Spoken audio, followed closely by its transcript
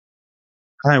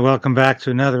Hi, welcome back to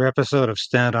another episode of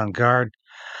Stand on Guard.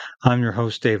 I'm your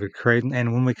host, David Creighton.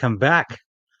 And when we come back,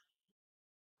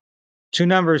 two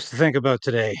numbers to think about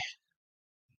today: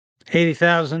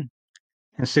 80,000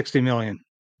 and 60 million.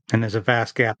 And there's a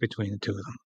vast gap between the two of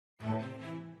them.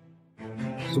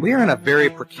 So we are in a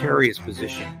very precarious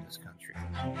position in this country.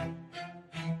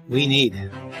 We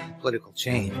need political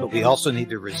change, but we also need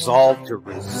the resolve to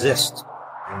resist.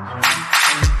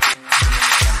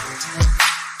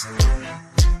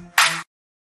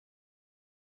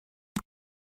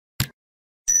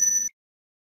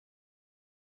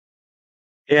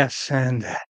 Yes, and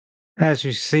as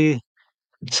you see,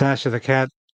 Sasha the cat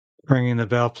ringing the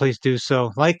bell, please do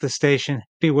so. Like the station,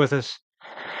 be with us,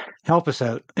 help us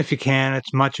out if you can.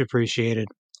 It's much appreciated.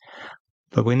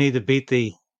 But we need to beat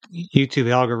the YouTube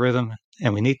algorithm,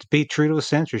 and we need to beat Trudeau's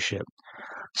censorship.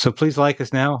 So please like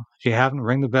us now. If you haven't,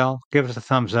 ring the bell, give us a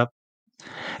thumbs up,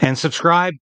 and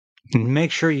subscribe. And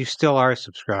make sure you still are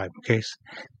subscribed in case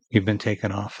you've been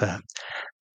taken off that.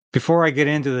 Before I get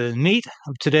into the meat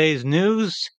of today's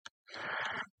news,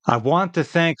 I want to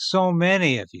thank so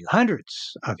many of you,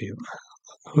 hundreds of you,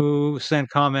 who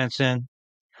sent comments in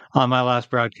on my last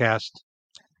broadcast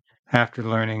after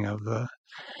learning of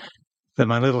that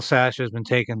my little Sasha has been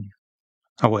taken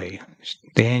away.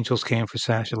 The angels came for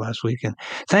Sasha last week, and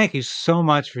thank you so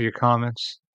much for your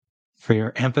comments, for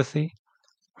your empathy,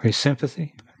 for your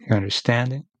sympathy, your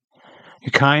understanding,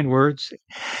 your kind words.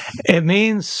 It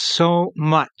means so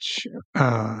much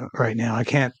right now. I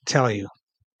can't tell you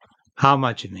how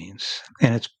much it means,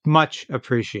 and it's much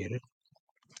appreciated.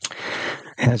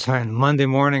 And it's hard. Monday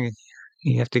morning,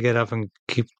 you have to get up and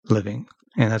keep living,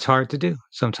 and that's hard to do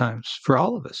sometimes for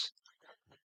all of us.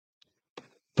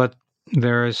 But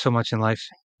there is so much in life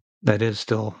that is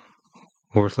still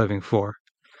worth living for,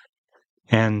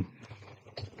 and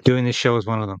doing this show is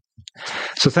one of them.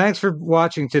 So thanks for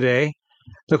watching today.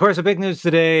 Of course, the big news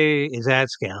today is ad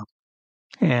scam,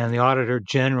 and the Auditor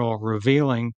General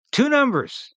revealing two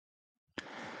numbers.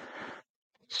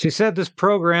 She said this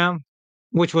program,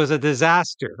 which was a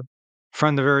disaster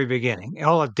from the very beginning,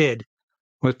 all it did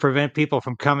was prevent people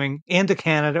from coming into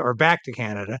Canada or back to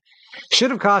Canada,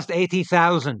 should have cost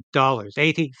 $80,000.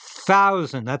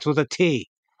 80,000, that's with a T.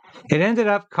 It ended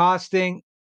up costing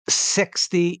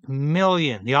 60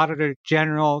 million. The Auditor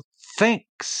General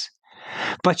thinks,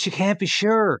 but she can't be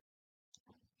sure.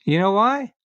 You know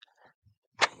why?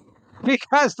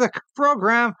 Because the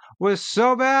program was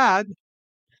so bad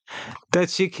that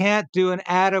she can't do an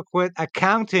adequate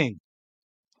accounting.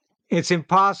 It's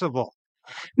impossible.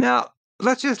 Now,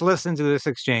 let's just listen to this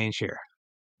exchange here.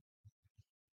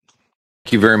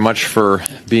 Thank you very much for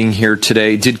being here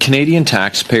today. Did Canadian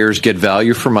taxpayers get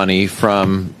value for money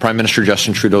from Prime Minister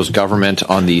Justin Trudeau's government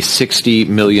on the $60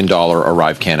 million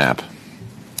ArriveCan app?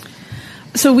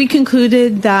 So we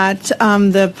concluded that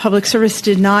the public service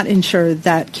did not ensure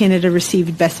that Canada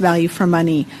received best value for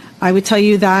money. I would tell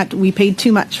you that we paid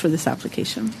too much for this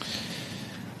application.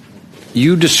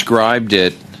 You described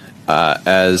it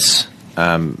as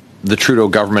the Trudeau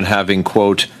government having,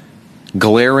 quote,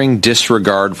 glaring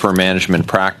disregard for management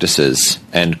practices,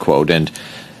 end quote, and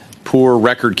poor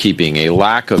record keeping, a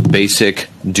lack of basic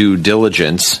due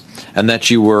diligence, and that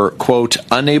you were, quote,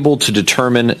 unable to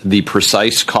determine the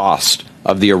precise cost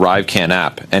of the ArriveCan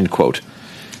app, end quote.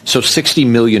 So $60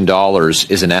 million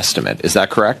is an estimate. Is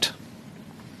that correct?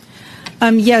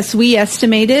 Yes, we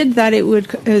estimated that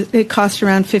it cost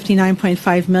around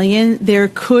 $59.5 million. There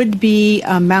could be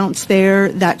amounts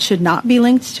there that should not be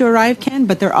linked to ArriveCan,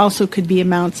 but there also could be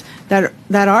amounts that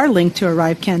are linked to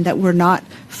ArriveCan that were not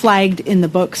flagged in the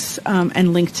books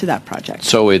and linked to that project.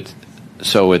 So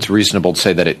it's reasonable to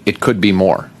say that it could be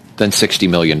more than $60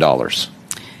 million.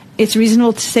 It's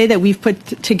reasonable to say that we've put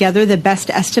together the best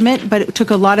estimate, but it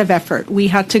took a lot of effort. We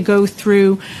had to go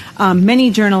through many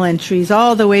journal entries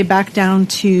all the way back down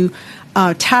to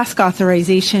task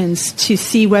authorizations to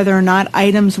see whether or not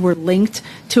items were linked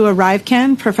to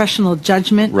ArriveCan. Professional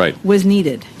judgment was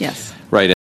needed. Yes.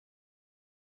 Right.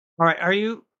 All right. Are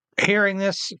you hearing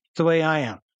this the way I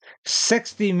am?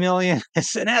 60 million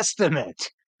is an estimate.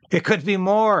 It could be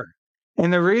more.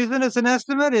 And the reason it's an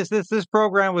estimate is that this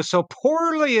program was so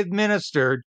poorly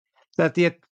administered that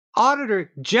the Auditor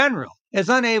General is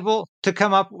unable to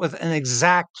come up with an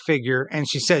exact figure. And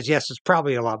she says, yes, it's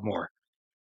probably a lot more.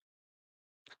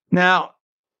 Now,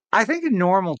 I think in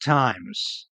normal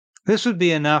times, this would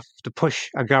be enough to push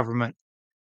a government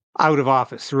out of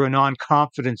office through a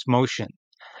non-confidence motion.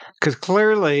 Because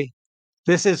clearly,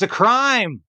 this is a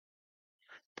crime.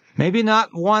 Maybe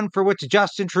not one for which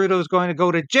Justin Trudeau is going to go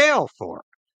to jail for,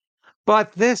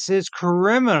 But this is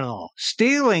criminal.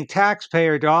 Stealing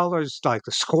taxpayer dollars, like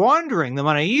squandering them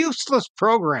on a useless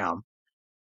program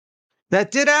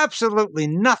that did absolutely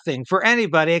nothing for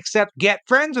anybody except get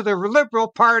friends of the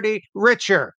Liberal Party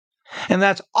richer. And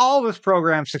that's all this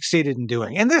program succeeded in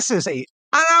doing. And this is an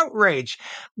outrage.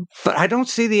 But I don't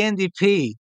see the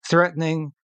NDP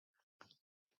threatening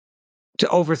to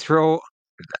overthrow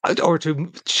or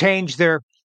to change their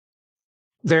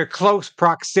close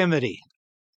proximity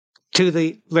to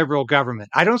the Liberal government.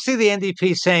 I don't see the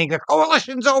NDP saying the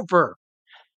coalition's over.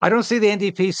 I don't see the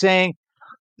NDP saying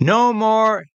no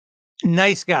more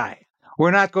nice guy.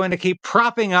 We're not going to keep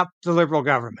propping up the Liberal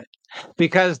government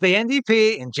because the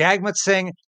NDP and Jagmeet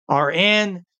Singh are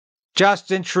in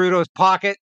Justin Trudeau's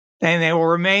pocket and they will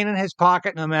remain in his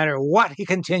pocket no matter what he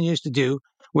continues to do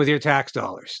with your tax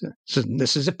dollars. So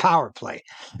this is a power play.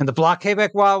 And the Bloc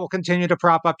Québécois will continue to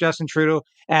prop up Justin Trudeau,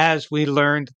 as we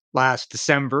learned last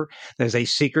December. There's a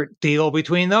secret deal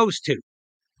between those two,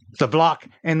 the Bloc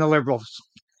and the Liberals.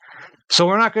 So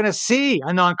we're not going to see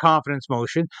a non-confidence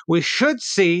motion. We should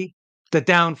see the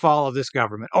downfall of this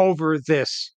government over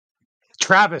this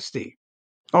travesty,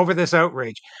 over this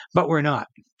outrage, but we're not.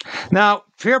 Now,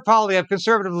 Pierre Poilievre,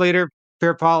 Conservative leader,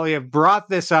 Pierre Poilievre brought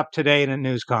this up today in a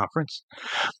news conference,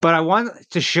 but I want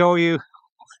to show you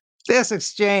this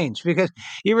exchange because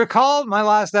you recall my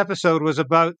last episode was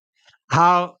about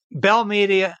how Bell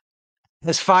Media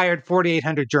has fired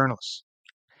 4,800 journalists.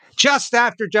 Just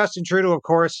after Justin Trudeau, of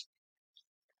course,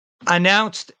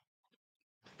 announced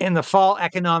in the fall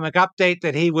economic update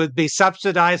that he would be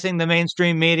subsidizing the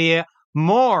mainstream media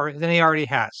more than he already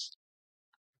has.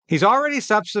 He's already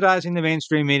subsidizing the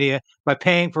mainstream media by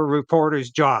paying for reporters'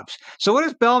 jobs. So what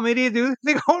does Bell Media do?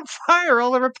 They go and fire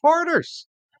all the reporters.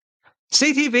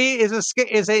 CTV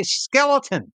is a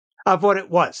skeleton of what it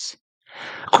was.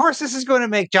 Of course, this is going to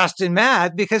make Justin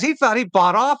mad because he thought he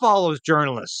bought off all those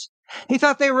journalists. He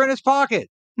thought they were in his pocket.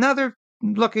 Now they're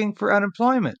looking for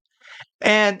unemployment.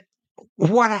 And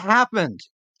what happened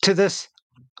to this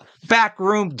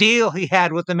backroom deal he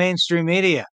had with the mainstream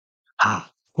media?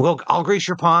 I'll grease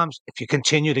your palms if you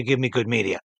continue to give me good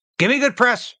media. Give me good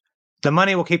press. The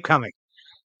money will keep coming.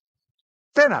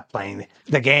 They're not playing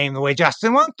the game the way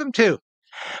Justin wants them to.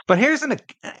 But here's an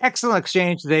excellent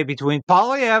exchange today between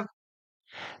Poilievre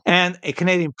and a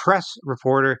Canadian press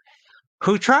reporter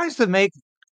who tries to make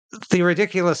the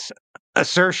ridiculous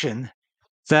assertion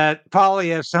that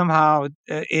Poilievre somehow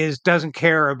doesn't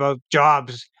care about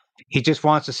jobs. He just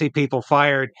wants to see people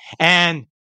fired. And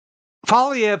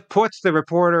Poilievre puts the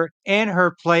reporter in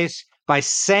her place by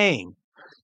saying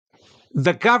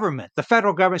the government, the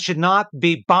federal government, should not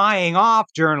be buying off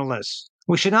journalists.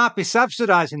 We should not be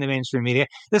subsidizing the mainstream media.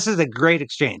 This is a great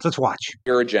exchange. Let's watch.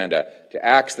 Your agenda to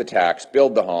axe the tax,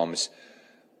 build the homes,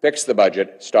 fix the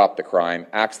budget, stop the crime.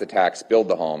 Axe the tax, build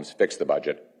the homes, fix the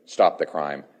budget, stop the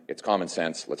crime. It's common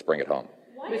sense. Let's bring it home.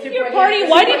 Why did your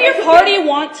party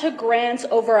want to grant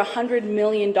over $100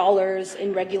 million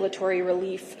in regulatory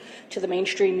relief to the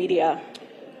mainstream media?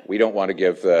 We don't want to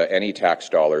give any tax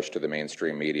dollars to the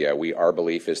mainstream media. Our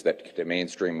belief is that the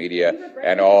mainstream media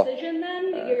and all...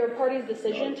 Your party's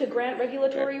decision to grant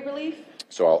regulatory relief?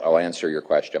 So I'll answer your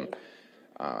question.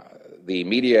 The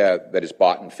media that is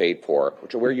bought and paid for,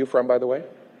 where are you from, by the way?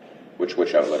 Which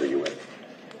outlet are you in?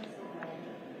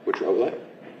 Which outlet?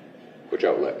 Which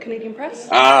outlet? Canadian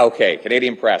Press. Okay,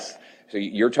 Canadian Press. So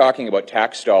you're talking about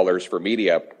tax dollars for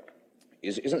media.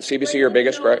 Isn't CBC your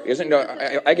biggest? Isn't no?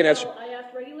 I can answer. I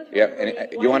asked regulatory. Yeah,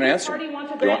 and you want to answer? Party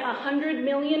want to grant $100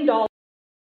 million.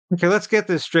 Okay, let's get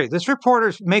this straight. This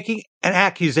reporter's making an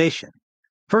accusation.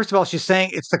 First of all, she's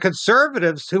saying it's the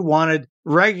Conservatives who wanted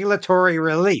regulatory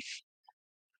relief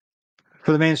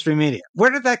for the mainstream media. Where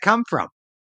did that come from?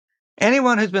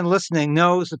 Anyone who's been listening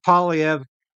knows that Poilievre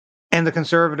and the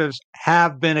Conservatives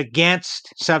have been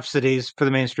against subsidies for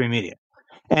the mainstream media.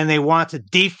 And they want to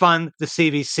defund the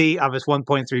CBC of its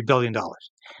 $1.3 billion.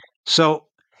 So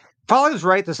Poilievre's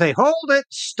right to say, hold it,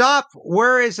 stop.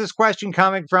 Where is this question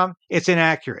coming from? It's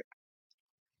inaccurate.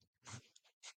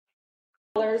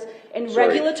 In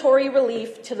regulatory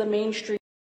relief to the mainstream.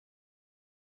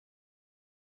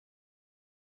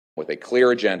 With a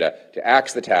clear agenda to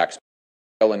axe the tax,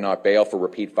 bail and not bail for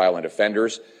repeat violent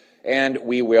offenders, and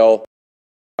we will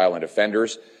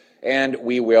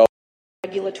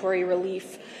regulatory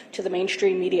relief to the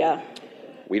mainstream media.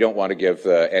 We don't want to give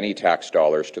any tax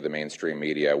dollars to the mainstream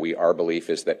media. Our belief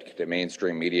is that the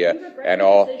mainstream media and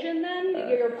all...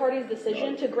 Your party's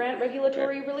decision to grant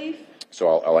regulatory relief?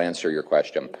 So I'll answer your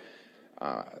question.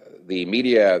 The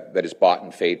media that is bought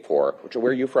and paid for,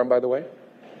 where are you from, by the way?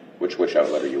 Which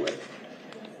outlet are you in?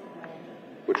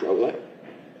 Which outlet?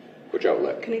 Which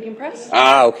outlet? Canadian Press.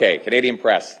 Ah, okay, Canadian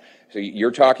Press. So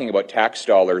you're talking about tax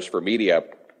dollars for media.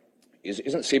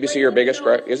 Isn't CBC your biggest?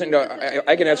 Isn't no?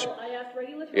 I can answer. I asked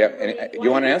regulatory Yeah, relief. and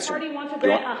you want to answer? Why does the party want to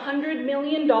grant $100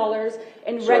 million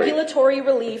in regulatory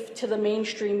relief to the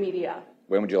mainstream media?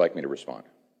 When would you like me to respond?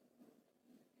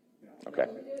 Okay,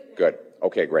 good.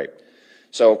 Okay, great.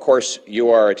 So, of course, you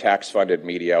are a tax-funded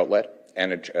media outlet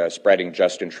and spreading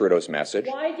Justin Trudeau's message.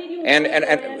 Why did you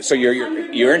and so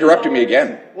you're interrupting me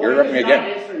again. You're interrupting me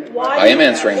again. I am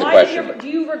answering the question. Do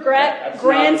you regret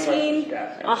granting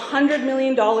 $100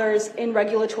 million in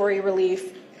regulatory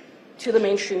relief to the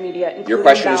mainstream media? Your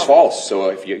question is false. So,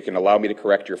 if you can allow me to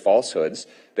correct your falsehoods,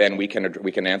 then we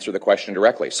can answer the question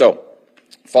directly. So,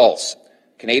 false.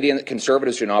 Canadian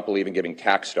Conservatives do not believe in giving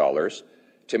tax dollars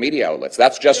to media outlets.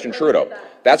 That's Justin Trudeau.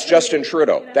 That's Justin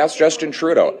Trudeau. That's Justin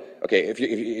Trudeau. Okay, if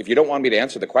you don't want me to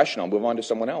answer the question, I'll move on to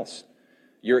someone else.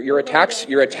 You're a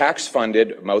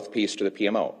tax-funded mouthpiece to the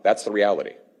PMO. That's the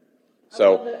reality.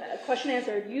 So, question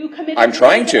answered. You committed. I'm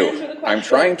trying to. Answer the question. I'm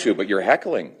trying to, but you're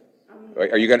heckling.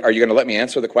 Are you going to let me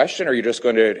answer the question, or are you just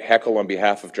going to heckle on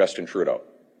behalf of Justin Trudeau?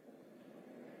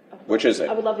 Which is it?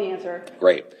 I would love the answer.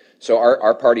 Great. So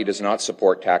our party does not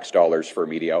support tax dollars for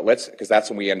media outlets, because that's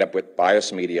when we end up with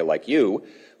biased media like you,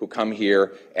 who come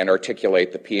here and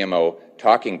articulate the PMO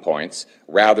talking points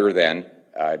rather than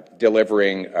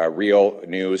delivering real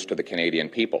news to the Canadian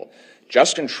people.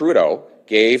 Justin Trudeau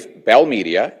gave Bell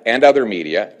Media and other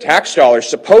media tax dollars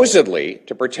supposedly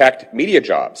to protect media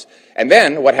jobs. And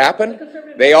then what happened?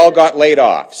 They all got laid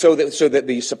off. So that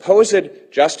the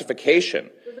supposed justification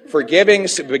for giving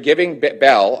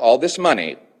Bell all this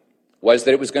money was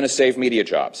that it was going to save media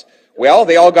jobs. Well,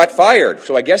 they all got fired.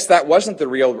 So I guess that wasn't the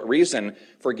real reason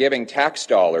for giving tax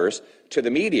dollars to the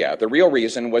media. The real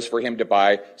reason was for him to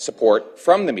buy support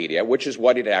from the media, which is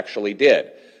what it actually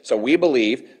did. So we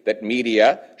believe that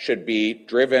media should be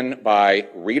driven by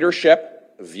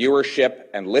readership, viewership,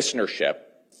 and listenership.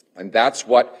 And that's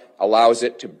what allows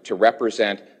it to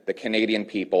represent the Canadian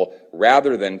people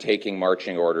rather than taking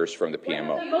marching orders from the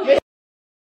PMO.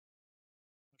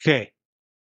 Okay.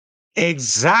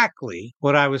 Exactly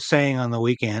what I was saying on the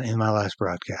weekend in my last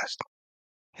broadcast.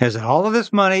 Is that all of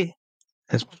this money,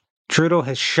 as Trudeau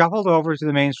has shuffled over to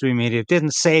the mainstream media,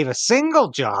 didn't save a single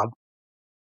job,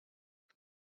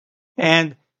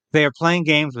 and they are playing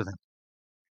games with him.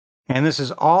 And this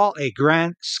is all a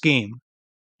grand scheme,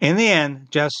 in the end,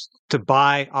 just to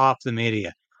buy off the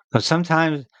media. But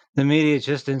sometimes the media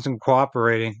just isn't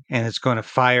cooperating, and it's going to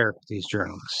fire these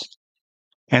journalists.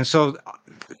 And so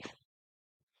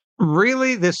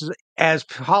really, this is, as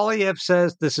Poilievre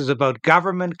says, this is about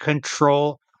government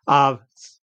control of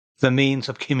the means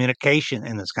of communication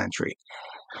in this country.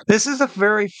 This is a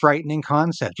very frightening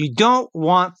concept. You don't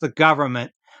want the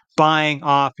government buying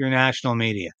off your national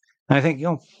media. And I think,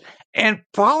 and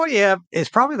Poilievre is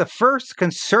probably the first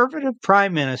conservative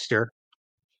prime minister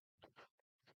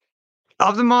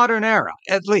of the modern era,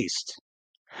 at least,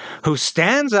 who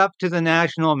stands up to the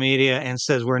national media and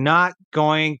says, we're not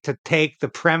going to take the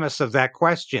premise of that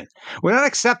question. We're not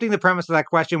accepting the premise of that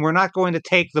question. We're not going to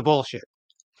take the bullshit.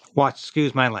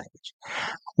 Excuse my language.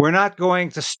 We're not going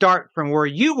to start from where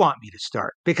you want me to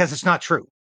start because it's not true.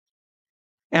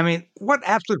 I mean, what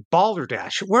absolute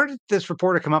balderdash. Where did this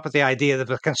reporter come up with the idea that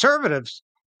the conservatives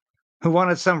who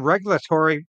wanted some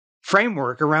regulatory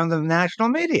framework around the national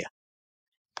media?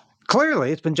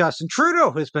 Clearly, it's been Justin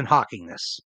Trudeau who's been hawking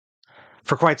this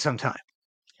for quite some time.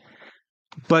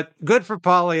 But good for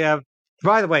Poilievre.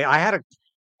 By the way, I had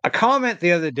a comment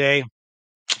the other day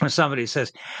where somebody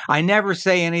says, I never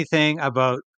say anything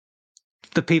about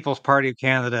the People's Party of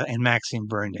Canada and Maxime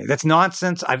Bernier. That's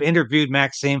nonsense. I've interviewed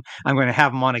Maxime. I'm going to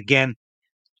have him on again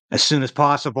as soon as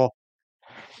possible.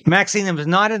 Maxime is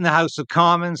not in the House of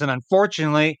Commons, and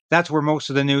unfortunately, that's where most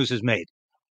of the news is made.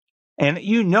 And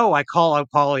I call out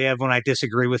Poilievre when I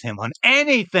disagree with him on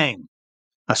anything,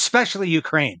 especially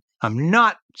Ukraine. I'm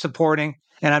not supporting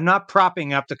and I'm not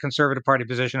propping up the Conservative Party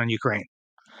position on Ukraine.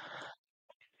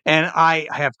 And I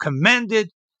have commended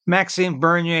Maxime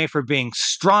Bernier for being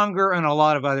stronger on a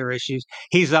lot of other issues.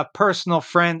 He's a personal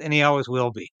friend and he always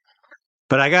will be.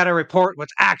 But I got to report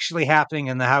what's actually happening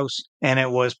in the House, and it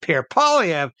was Pierre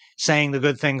Poilievre saying the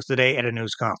good things today at a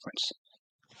news conference.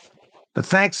 But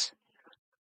thanks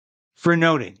for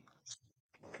noting.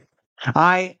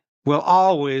 I will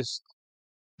always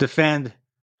defend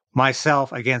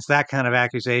myself against that kind of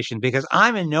accusation because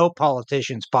I'm in no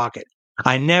politician's pocket.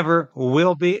 I never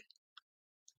will be.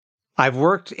 I've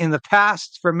worked in the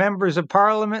past for members of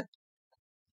parliament,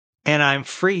 and I'm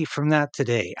free from that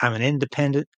today. I'm an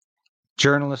independent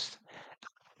journalist.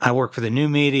 I work for the new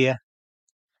media,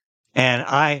 and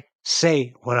I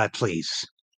say what I please.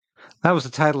 That was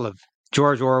the title of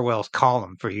George Orwell's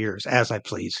column for years, As I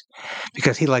Please,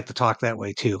 because he liked to talk that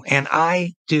way too. And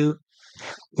I do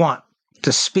want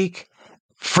to speak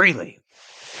freely.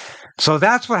 So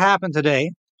that's what happened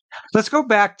today. Let's go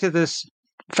back to this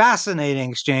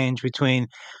fascinating exchange between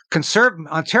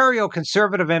Ontario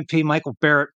Conservative MP Michael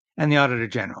Barrett and the Auditor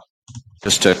General.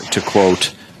 Just to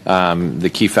quote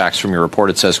the key facts from your report,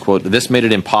 it says, quote, "This made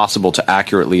it impossible to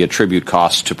accurately attribute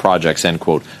costs to projects," end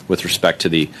quote, with respect to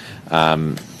the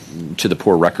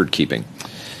poor record keeping.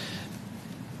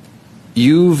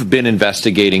 You've been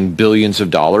investigating billions of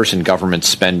dollars in government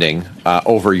spending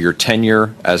over your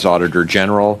tenure as Auditor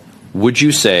General. Would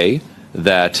you say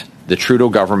that the Trudeau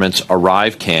government's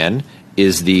Arrive Can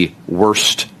is the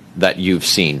worst that you've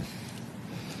seen?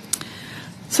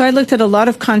 So I looked at a lot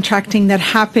of contracting that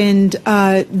happened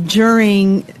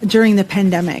during the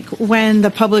pandemic, when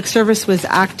the public service was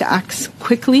asked to act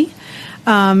quickly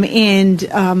and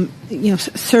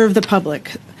serve the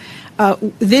public.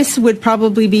 This would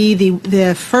probably be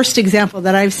the first example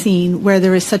that I've seen where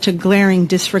there is such a glaring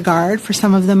disregard for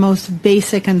some of the most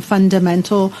basic and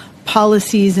fundamental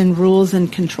policies and rules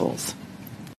and controls.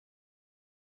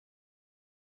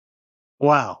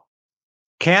 Wow.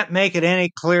 Can't make it any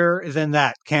clearer than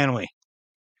that, can we?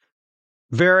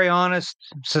 Very honest,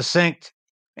 succinct,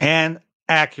 and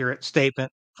accurate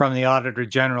statement from the Auditor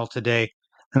General today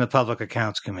in the Public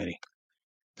Accounts Committee.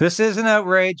 This is an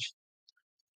outrage,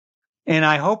 and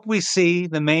I hope we see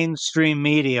the mainstream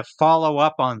media follow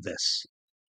up on this.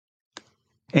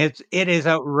 It is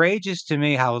outrageous to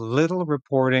me how little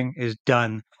reporting is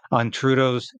done on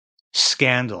Trudeau's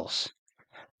scandals.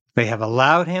 They have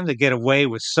allowed him to get away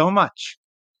with so much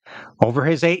over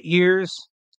his 8 years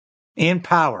in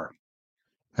power.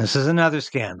 This is another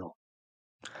scandal.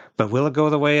 But will it go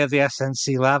the way of the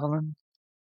SNC-Lavalin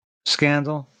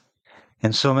scandal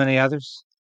and so many others?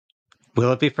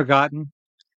 Will it be forgotten?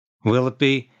 Will it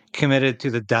be committed to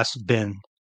the dustbin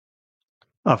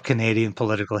of Canadian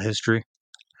political history?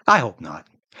 I hope not.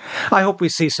 I hope we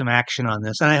see some action on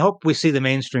this, and I hope we see the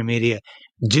mainstream media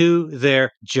do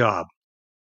their job,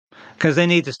 because they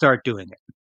need to start doing it.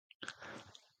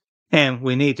 And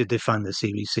we need to defund the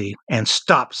CBC and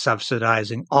stop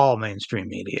subsidizing all mainstream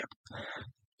media,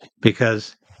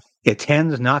 because it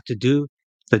tends not to do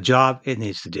the job it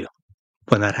needs to do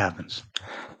when that happens.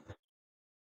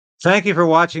 Thank you for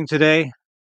watching today,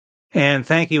 and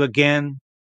thank you again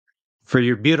for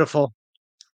your beautiful,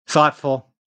 thoughtful,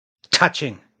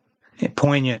 touching, and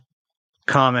poignant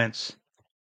comments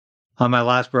on my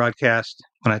last broadcast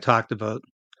when I talked about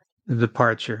the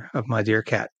departure of my dear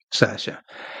cat, Sasha.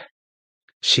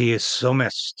 She is so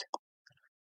missed,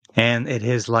 and it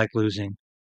is like losing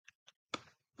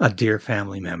a dear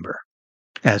family member,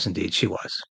 as indeed she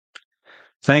was.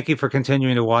 Thank you for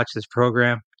continuing to watch this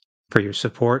program, for your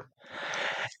support.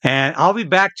 And I'll be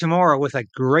back tomorrow with a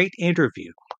great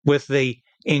interview with the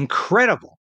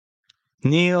incredible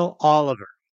Neil Oliver.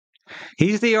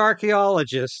 He's the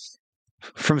archaeologist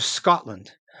from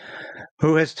Scotland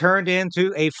who has turned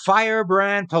into a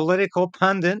firebrand political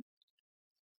pundit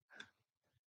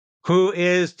who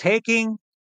is taking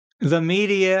the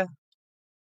media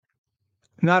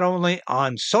not only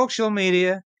on social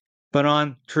media, but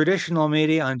on traditional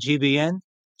media, on GBN,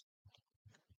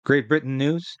 Great Britain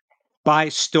News, by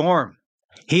storm.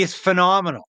 He is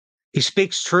phenomenal. He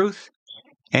speaks truth,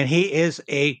 and he is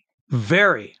a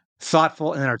very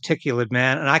thoughtful and articulate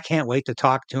man, and I can't wait to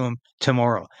talk to him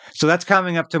tomorrow. So that's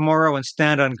coming up tomorrow, and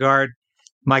stand on guard.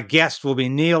 My guest will be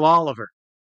Neil Oliver,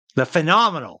 the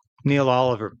phenomenal Neil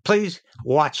Oliver. Please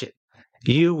watch it.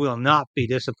 You will not be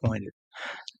disappointed.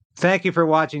 Thank you for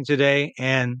watching today,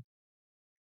 and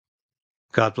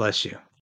God bless you.